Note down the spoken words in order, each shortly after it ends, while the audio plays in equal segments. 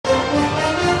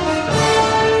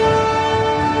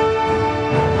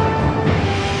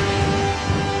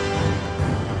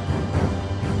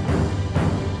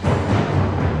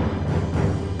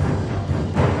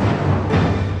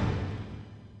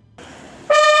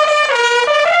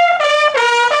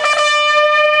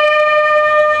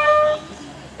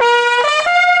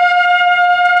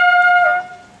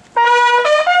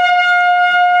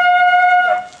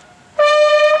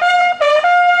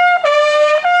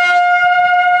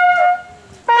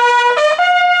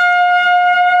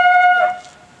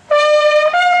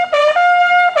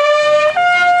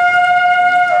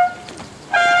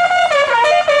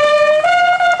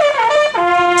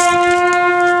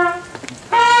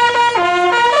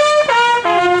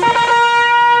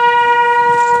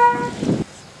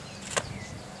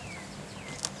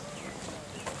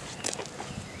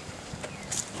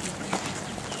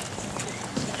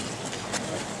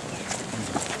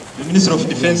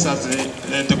Defense has the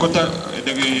Kota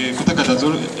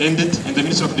ended, and the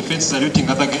Minister of Defense is saluting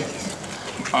again.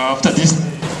 After this,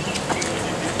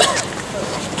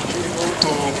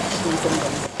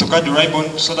 to cut the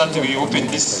ribbon so that we open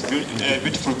this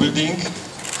beautiful building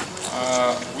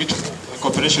with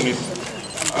cooperation with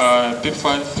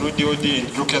PEPFAR through DOD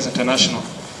and Brookers International.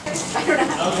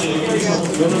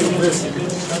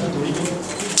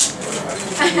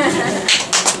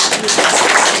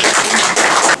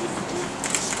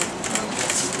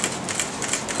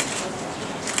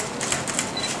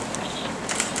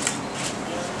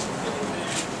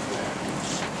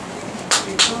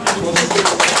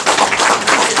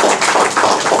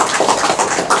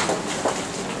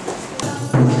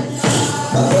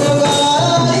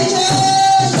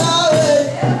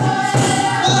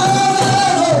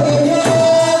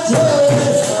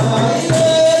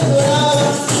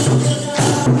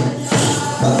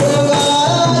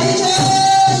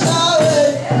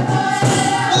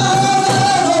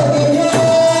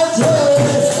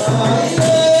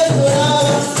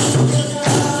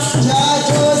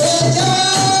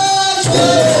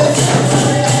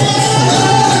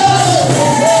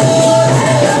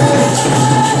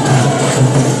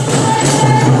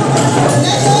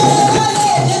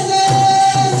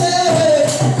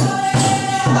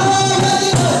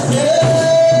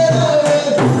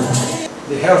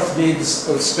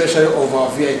 Especially of our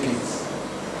VIPs.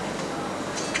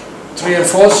 To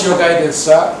reinforce your guidance,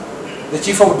 sir, the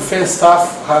Chief of Defense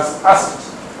Staff has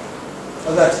asked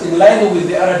that in line with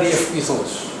the RDF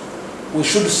ethos, we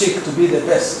should seek to be the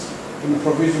best in the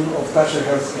provision of tertiary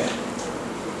health care.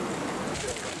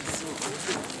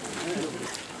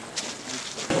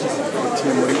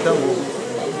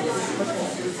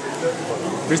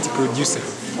 Best producer.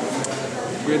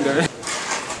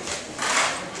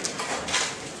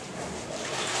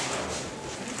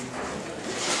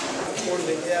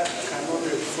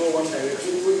 Kanombe flow one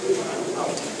direction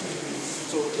out.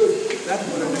 So that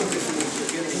would have been difficult to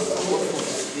get support for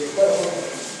support.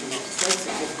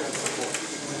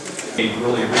 It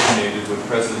really originated with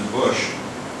President Bush,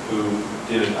 who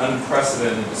did an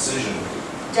unprecedented decision.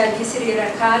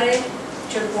 Gisirikare,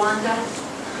 kurwanya,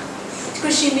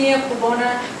 kushimia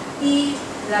kubona I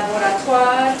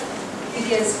laboratoire,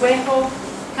 bigezweho,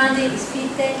 kandi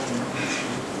ifite,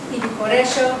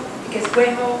 ibikoresho,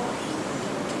 bigezweho,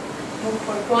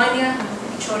 kurwanya,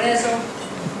 icyorezo,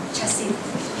 SIDA.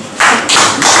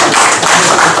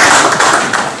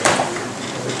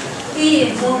 Iyi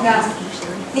nkunga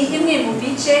ni imwe mu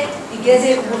bice bigize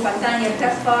ubufatanye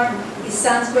PEPFAR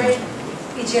isanzwe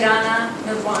igirana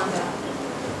n'u Rwanda.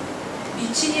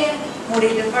 Biciye muri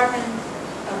Department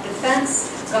of Defense,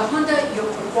 gahunda yo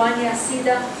kurwanya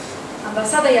SIDA,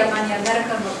 Ambasade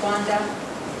y'Abanyamerika mu Rwanda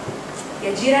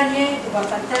yagiranye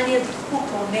ubufatanye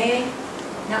bukomeye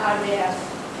na RDF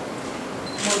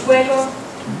mu rwego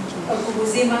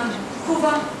rw'ubuzima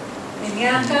kuva mu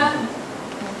myaka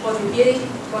wa 2004.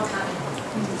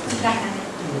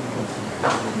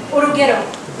 Urugero,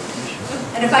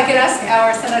 and if I could ask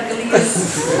our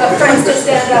Senegalese friends to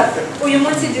stand up. Uyu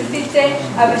munsi dufite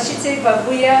abashitsi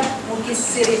bavuye mu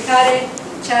gisirikare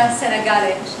cha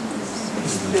Senegale.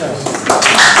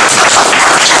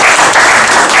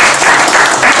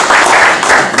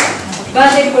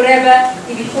 Baje kureba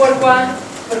ibikorwa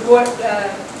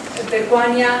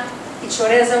kurwanya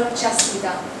icyorezo cha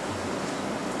SIDA.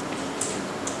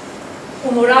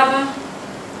 Umurava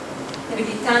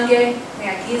n'ibitange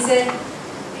yagize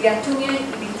byatumye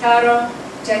Ibitaro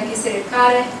bya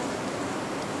gisirikare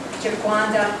cy'u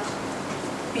Rwanda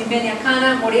bimenyekana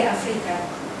muri Afurika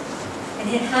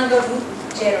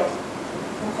ntangarugero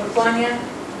mu kurwanya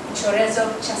icyorezo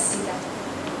cha SIDA.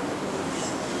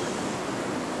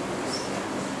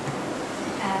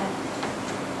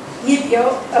 Nibyo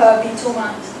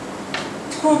bituma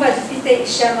twumva dufite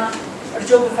ishema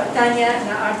ryo gufatanya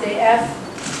na RDF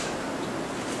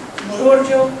muri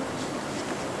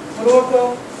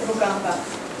urwo rugamba.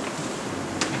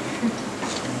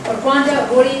 U Rwanda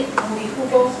ruri mu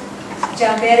bihugu bya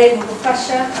mbere mu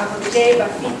gufasha ababyeyi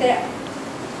bafite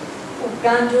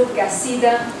ubwandu bwa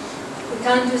SIDA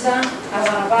kutanduza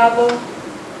abana babo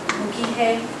mu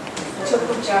gihe cyo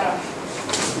kubyara.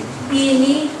 Iyi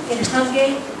ni intambwe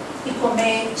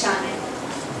ikomeye cyane.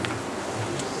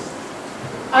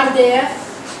 RDF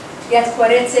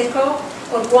yatweretse ko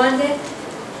u Rwanda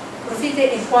rufite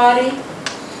intwari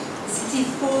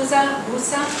zitifuza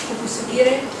gusa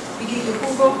ubusugire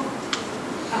bw'igihugu,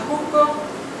 ahubwo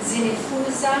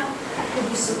zinifuza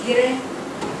ubusugire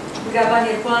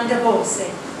bw'abanyarwanda bose.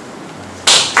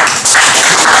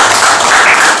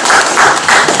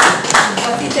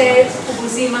 Bafite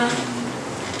ubuzima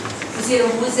buzira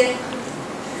umuze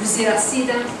buzira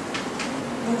sida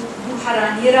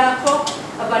buharanira ko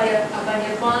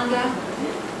abanyarwanda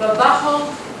babaho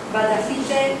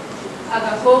badafite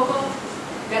agakoko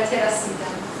gatera sida.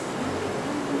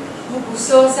 Mu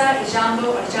gusoza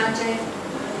ijambo ryanje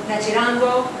nagira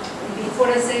ngo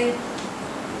mbifurize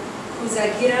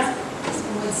kuzagira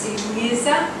umunsi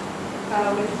mwiza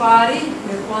w'intwari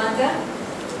mu Rwanda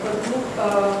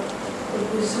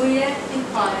rwuzuye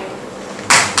intwari.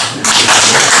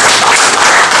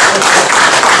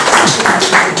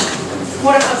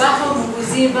 Murakabaho mu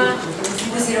buzima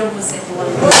buzira umuze.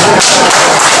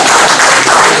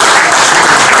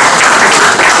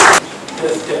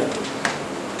 Healthcare.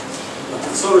 But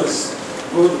it's always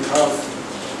good to have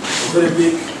a very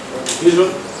big vision,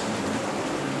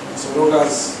 so long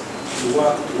as you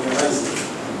work to realize it.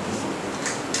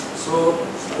 So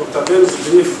Dr. Ben's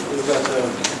belief is that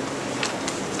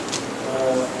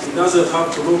he doesn't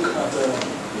have to look at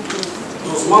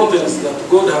those mountains that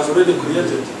God has already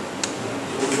created.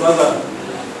 He would rather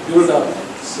build up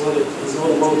his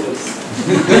own mountains.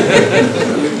 He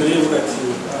believe that he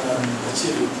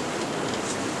achieve it.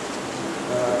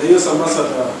 The U.S.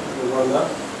 Ambassador in Rwanda,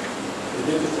 the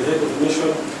Deputy Head of the Mission,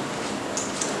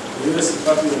 the U.S.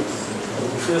 Department of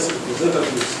Defense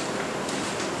representatives,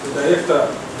 the Director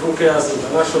of Blue Cares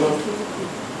International,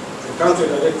 the Country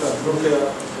Director of Blue Care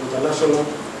International,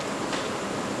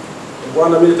 the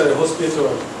Rwanda Military Hospital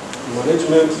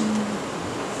Management,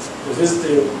 the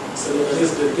visiting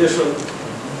Senegalese delegation,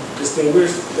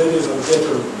 distinguished ladies and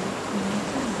gentlemen.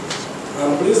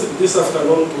 I'm pleased this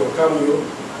afternoon to welcome you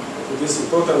to this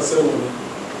important ceremony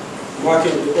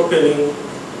marking the opening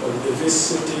of the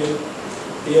VCT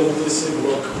PMTC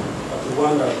block at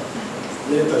Rwanda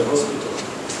Military Hospital.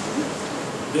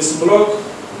 This block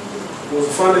was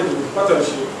funded with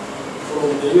partnership from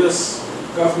the U.S.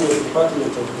 Government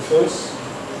Department of Defense,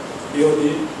 DOD,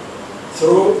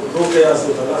 through Blue Cares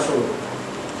International,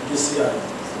 DCI.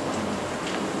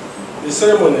 The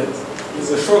ceremony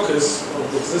is a showcase of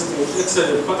the existing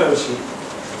excellent partnership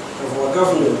of our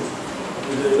government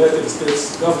with the United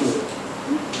States government,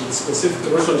 with a specific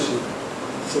relationship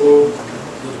through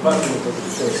the Department of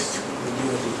Defense, the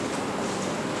DOD.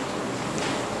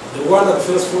 The Rwanda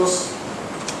Defense Force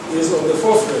is on the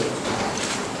forefront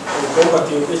of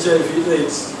combating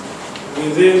HIV/AIDS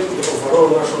within the overall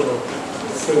national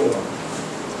framework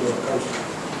in our country.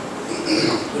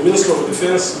 The Ministry of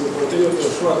Defense will continue to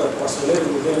ensure that personnel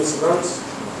within its ranks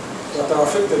that are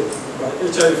affected by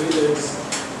HIV/AIDS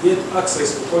get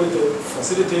access to quality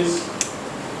facilities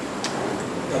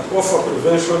that offer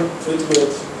prevention,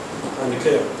 treatment, and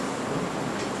care.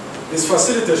 This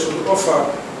facility should offer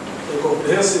a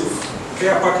comprehensive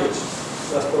care package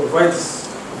that provides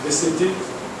VCT,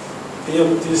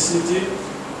 PMTCT,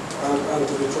 and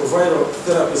antiretroviral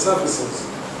therapy services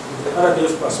to the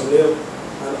RDF personnel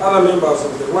and other members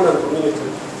of the Rwandan community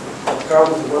that come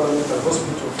to Rwanda Military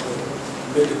Hospital for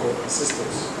medical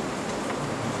assistance.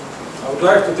 I would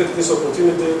like to take this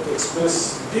opportunity to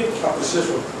express deep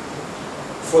appreciation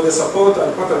for the support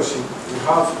and partnership we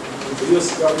have with the U.S.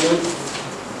 government,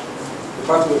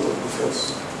 Department of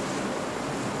Defense.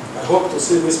 I hope to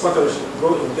see this partnership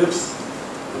grow in depth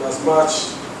and as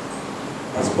much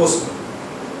as possible.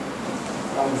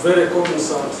 I'm very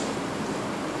cognizant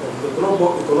of the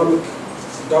global economic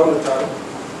downturn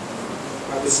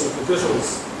and its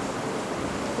implications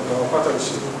on our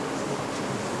partnership.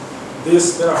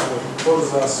 This, therefore,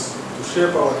 calls us to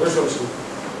shape our relationship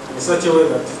in such a way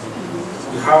that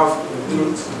we have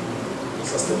inbuilt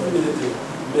sustainability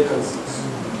mechanisms.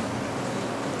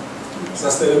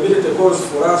 Sustainability calls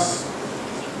for us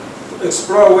to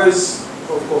explore ways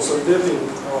of consolidating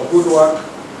our good work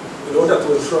in order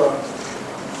to ensure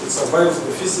it survives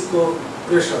the physical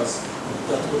pressures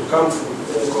that will come from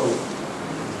the economy.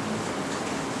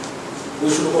 We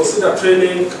should consider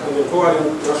training and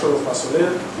empowering national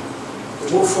personnel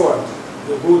to move forward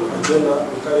the good agenda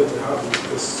we currently have in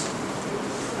place.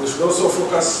 We should also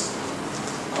focus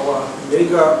our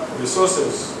meager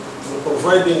resources on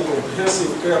providing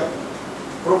comprehensive care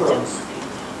programs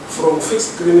from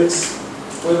fixed clinics,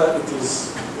 whether it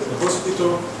is in the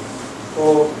hospital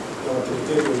or in our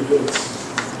territorial units.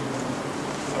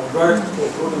 I would like to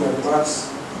conclude my remarks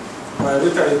by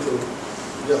reiterating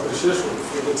the appreciation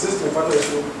for the existing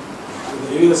partnership with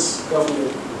the U.S. government,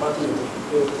 Department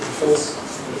of Defense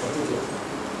in particular.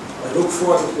 I look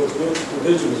forward to continued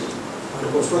engagement and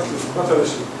constructive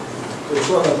partnership to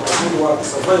ensure that our good work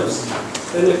survives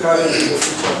any current or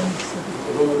future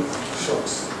economic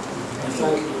shocks. I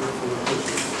thank you for your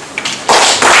attention.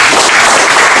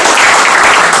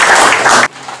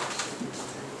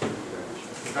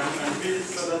 And be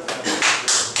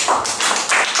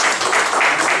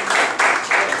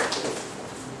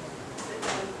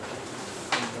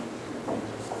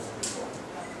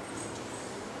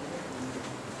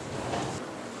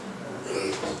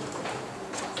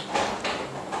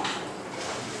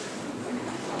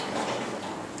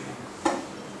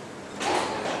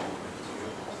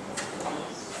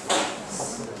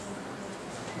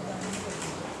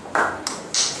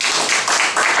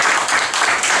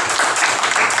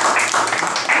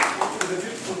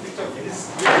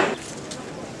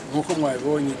nk'uko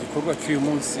mwabibonye igikorwa cy'uyu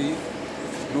munsi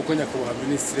nuko nyakubahwa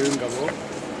Minisitiri w'Ingabo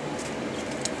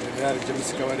General James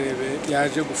Kabarebe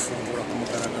yaje gufungura ku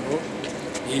mugaragaro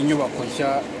iyi nyubako nshya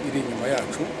iri inyuma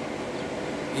yacu.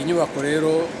 Iyi nyubako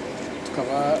rero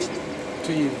tukaba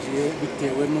tuyinjiye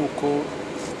bitewe n'uko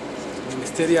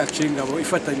Minisiteri yacu y'Ingabo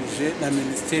ifatanyije na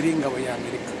Minisiteri y'Ingabo ya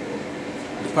Amerika,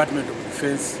 Department of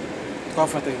Defense,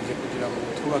 twafatanyije kugira ngo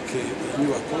twubake iyi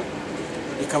nyubako.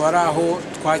 Ikaba ari aho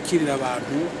twakirira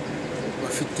abantu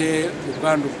bafite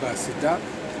ubwandu bwa SIDA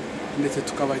ndetse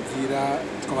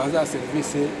tukabaha za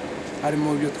serivisi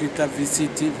harimo ibyo twita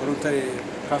VCT, voluntary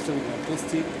counseling and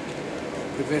testing,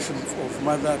 prevention of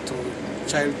mother to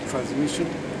child transmission,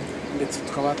 ndetse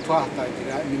tukaba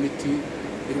twahatangira n'imiti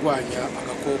irwanya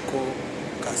agakoko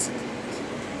ka SIDA.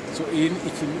 So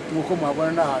iki nk'uko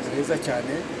mwabona ni ahantu heza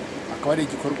cyane, akaba ari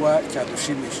igikorwa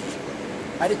cyadushimishije,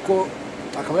 ariko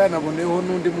akaba yanaboneyeho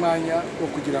n'undi mwanya wo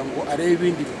kugira ngo arebe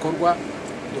ibindi bikorwa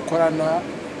dukorana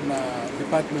na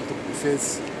Department of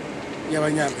Defense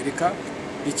y'Abanyamerika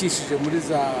ikishije muri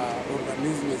za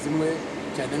organisme zimwe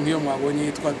cyane nk'iyo mwabonye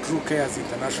yitwa True Cares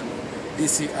International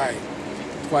DCI.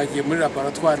 Twagiye muri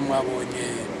laboratoire, mwabonye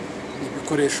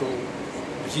ibikoresho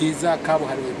byiza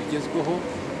kabuhariwe bigezweho,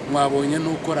 mwabonye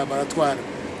n'uko laboratoire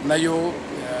nayo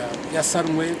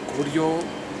yasanwe ku buryo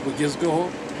bugezweho,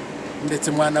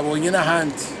 ndetse mwanabonye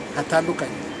n'ahandi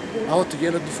hatandukanye aho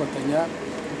tugenda dufatanya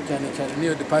cyane cyane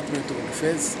n'iyo Department of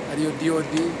Defense ariyo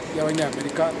DOD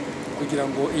y'Abanyamerika kugira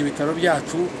ngo ibitaro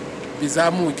byacu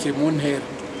bizamuke mu ntera.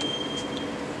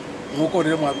 Nk'uko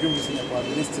rero mwabyumvise nyakubahwa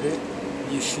Minisitiri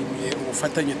yishimiye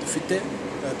ubufatanye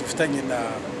dufitanye na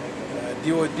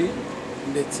DOD,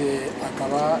 ndetse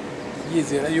akaba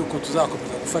yizera yuko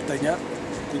tuzakomeza gufatanya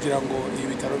kugira ngo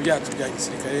ibitaro byacu bya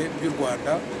gisirikare by'u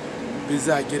Rwanda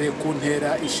bizagere ku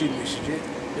ntera ishimishije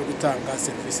yo gutanga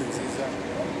serivisi nziza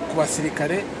ku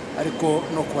basirikare ariko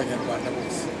no ku banyarwanda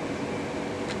bose.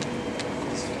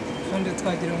 Kandi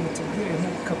twagira ngo tubwire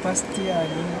nka capacity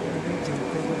yanyu n'ibyo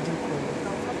bikorwa byo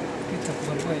kwita ku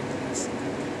barwayi ba SIDA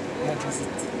ihagaze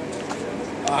ite?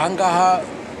 Ahangaha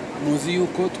muzi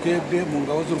yuko twebwe mu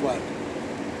ngabo z'u Rwanda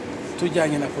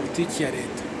tujyanye na politiki ya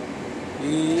leta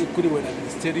ikuriwe na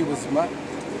Minisiteri y'Ubuzima,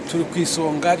 turi ku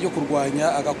isonga ryo kurwanya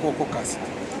agakoko ka SIDA.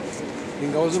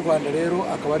 Ingabo z'u Rwanda rero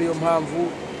akaba ariyo mpamvu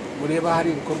mureba hari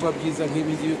ibikorwa byiza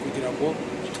nk'ibi ngibi kugira ngo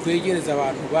twegereze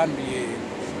abantu banduye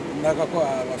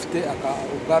bafite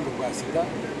ubwandu bwa SIDA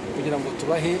kugira ngo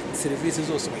tubahe serivisi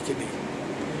zose bakeneye.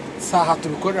 Saha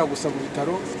tubikorera gusa mu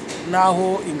bitaro,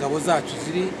 naho ingabo zacu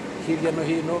ziri hirya no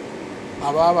hino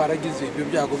ababa baragize ibyo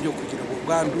byago byo kugira ngo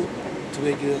ubwandu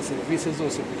tubegereza serivisi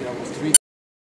zose kugira ngo tubite.